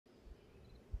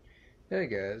Hey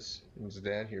guys, it's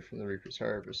Dan here from the Reaper's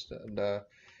Harvest, and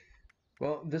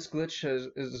well, this glitch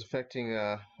is affecting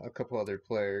a couple other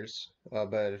players,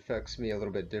 but it affects me a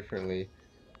little bit differently,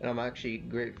 and I'm actually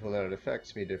grateful that it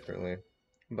affects me differently.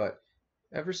 But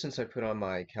ever since I put on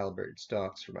my calibrated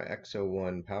stocks for my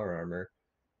XO1 power armor,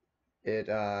 it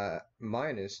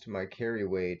minused my carry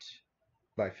weight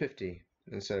by 50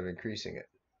 instead of increasing it.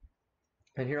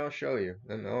 And here I'll show you.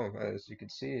 And oh, as you can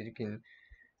see, you can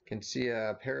see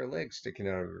a pair of legs sticking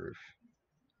out of the roof.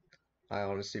 I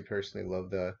honestly personally love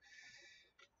the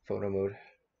photo mode.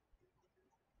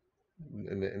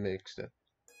 It makes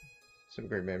some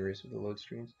great memories with the load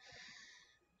screens.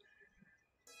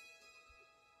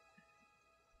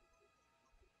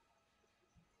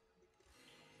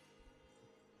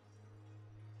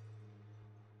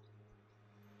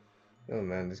 Oh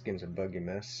man, this game's a buggy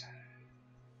mess.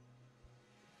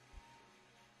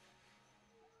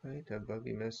 Right, a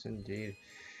buggy mess indeed.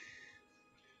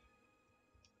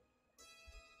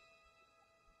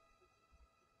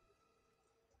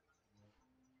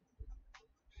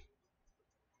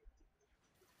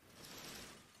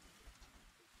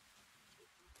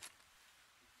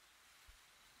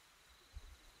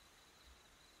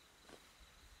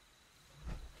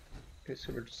 Okay,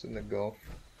 so we're just in the Gulf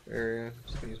area.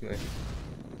 Just gonna use my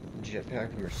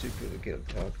jetpack and marsupial to get up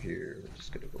top here. We're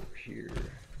just gonna go over here.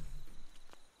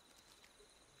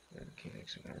 Okay,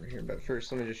 next one over here. But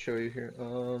first, let me just show you here.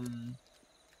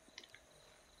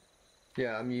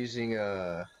 Yeah, I'm using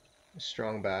a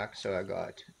strong back, so I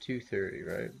got 230,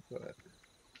 right? But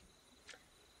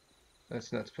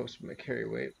that's not supposed to be my carry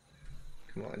weight.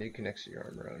 Come on, you can exit your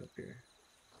arm around up here.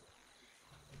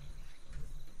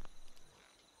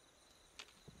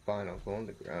 Fine, I'll go on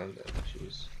the ground then.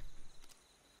 Jeez.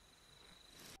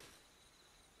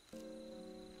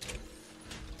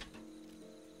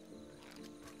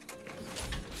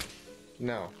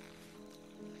 Now,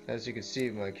 as you can see,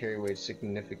 my carry weight's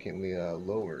significantly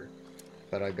lower,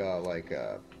 but I got like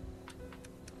I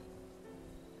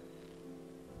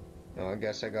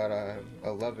guess I got a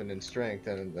 11 in strength,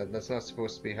 and that's not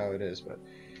supposed to be how it is. But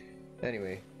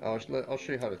anyway, I'll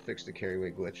show you how to fix the carry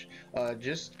weight glitch.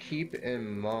 Just keep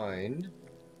in mind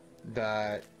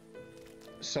that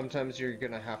sometimes you're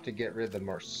gonna have to get rid of the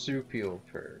marsupial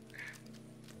perk.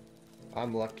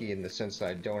 I'm lucky in the sense that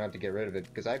I don't have to get rid of it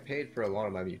because I paid for a lot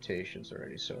of my mutations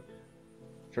already. So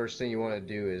first thing you want to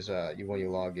do is when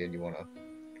you log in, you want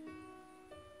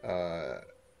to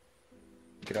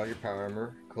get out your power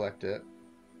armor, collect it,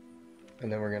 and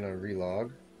then we're gonna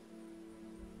relog.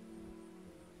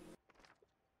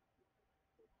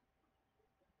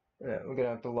 Yeah, we're gonna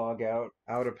have to log out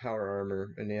of power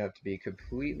armor, and you have to be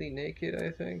completely naked. I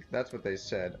think that's what they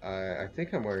said. I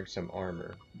think I'm wearing some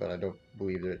armor, but I don't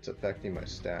believe that it's affecting my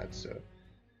stats. So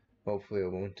hopefully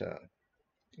it won't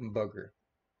bugger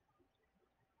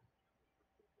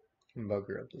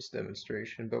up this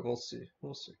demonstration. But we'll see.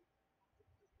 We'll see.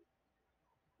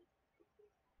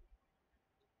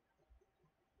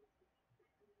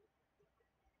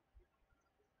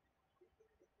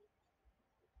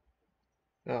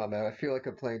 Oh man, I feel like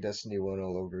I'm playing Destiny 1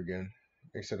 all over again.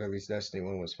 Except at least Destiny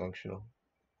 1 was functional.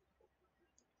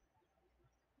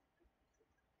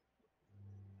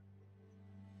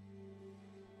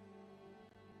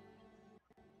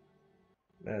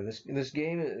 Man, this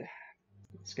game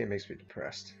makes me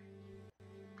depressed.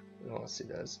 It honestly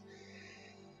does.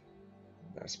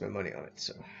 I spent money on it,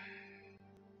 so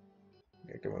I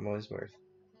gotta get my money's worth.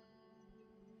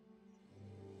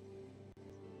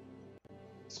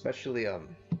 Especially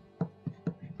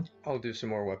I'll do some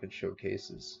more weapon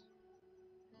showcases.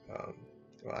 Well,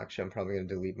 actually, I'm probably gonna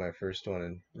delete my first one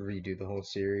and redo the whole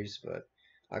series. But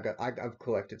I've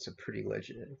collected some pretty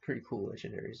cool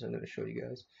legendaries. I'm gonna show you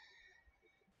guys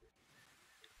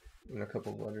in a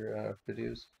couple of other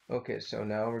videos. Okay, so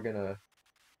now we're gonna.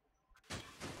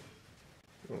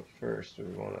 Well, first we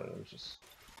wanna just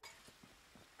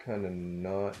kind of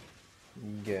not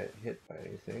get hit by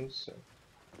anything. So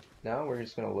now we're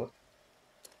just gonna look.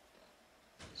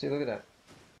 See, look at that.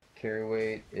 Carry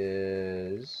weight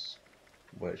is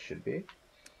what it should be.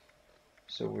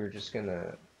 So we're just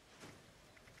gonna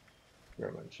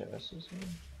grab my chassis.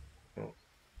 Oh.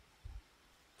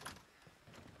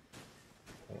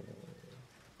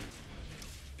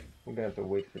 We're gonna have to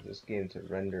wait for this game to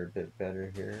render a bit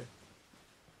better here.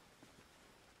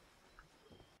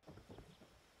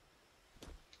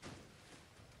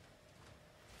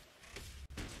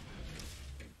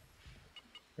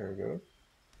 There we go.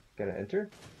 Gonna enter.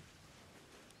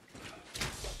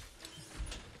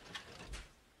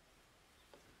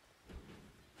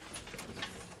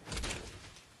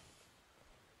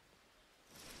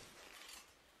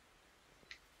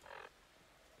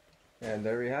 And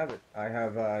there we have it. I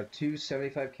have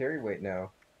 275 carry weight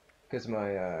now because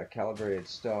my calibrated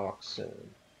stocks.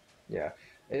 Yeah,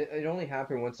 it only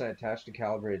happened once I attached the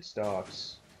calibrated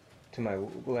stocks to my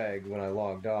leg when I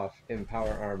logged off. In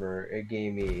power armor, it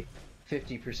gave me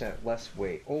 50% less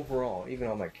weight overall, even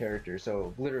on my character.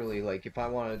 So literally, like, if I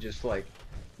want to just like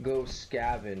go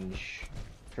scavenge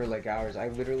for like hours, I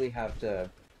literally have to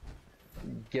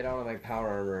get out of my power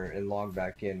armor and log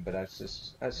back in. But that's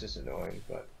just annoying.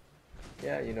 But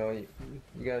yeah, you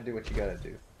gotta do what you gotta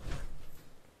do.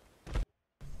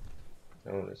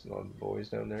 Oh, there's a lot of boys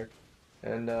down there,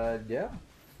 and yeah.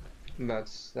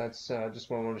 That's just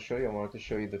what I wanted to show you. I wanted to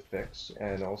show you the fix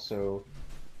and also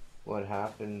what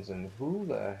happens and who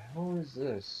the hell is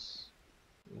this?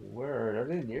 Where are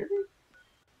they near me?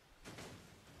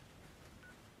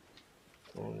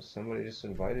 Oh, somebody just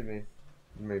invited me,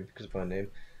 maybe because of my name.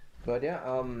 But yeah,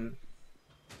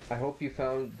 I hope you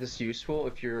found this useful.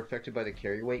 If you're affected by the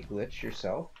carry weight glitch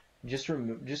yourself, just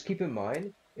keep in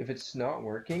mind if it's not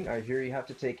working. I hear you have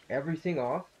to take everything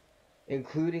off,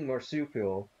 including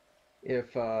marsupial.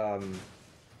 If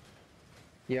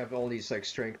you have all these like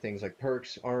strength things like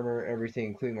perks, armor, everything,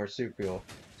 including marsupial.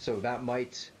 So that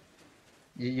might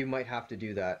you might have to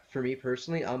do that. For me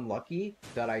personally, I'm lucky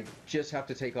that I just have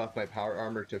to take off my power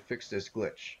armor to fix this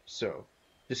glitch. So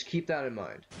just keep that in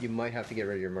mind. You might have to get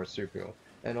rid of your marsupial.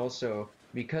 And also,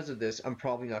 because of this, I'm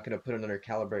probably not going to put another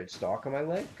calibrated stock on my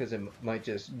leg because it might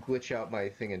just glitch out my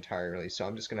thing entirely. So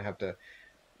I'm just going to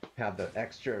have the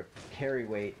extra carry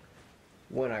weight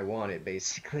when I want it,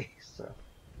 basically. So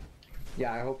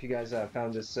yeah, I hope you guys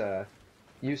found this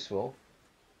useful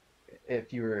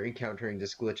if you were encountering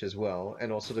this glitch as well, and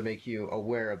also to make you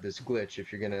aware of this glitch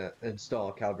if you're gonna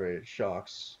install calibrated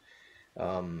shocks.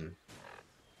 Um,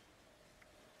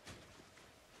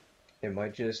 it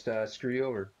might just screw you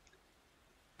over.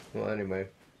 Well, anyway,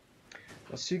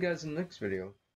 I'll see you guys in the next video.